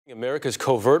America's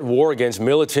covert war against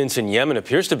militants in Yemen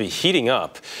appears to be heating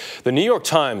up. The New York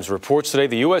Times reports today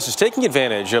the U.S. is taking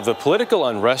advantage of the political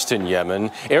unrest in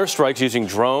Yemen. Airstrikes using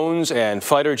drones and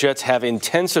fighter jets have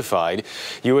intensified.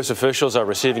 U.S. officials are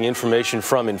receiving information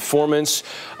from informants.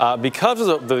 Because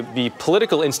of the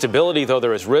political instability, though,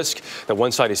 there is risk that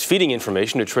one side is feeding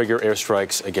information to trigger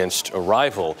airstrikes against a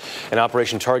rival. An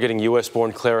operation targeting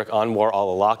U.S.-born cleric Anwar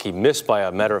al-Awlaki missed by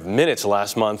a matter of minutes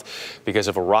last month because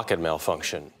of a rocket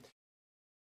malfunction.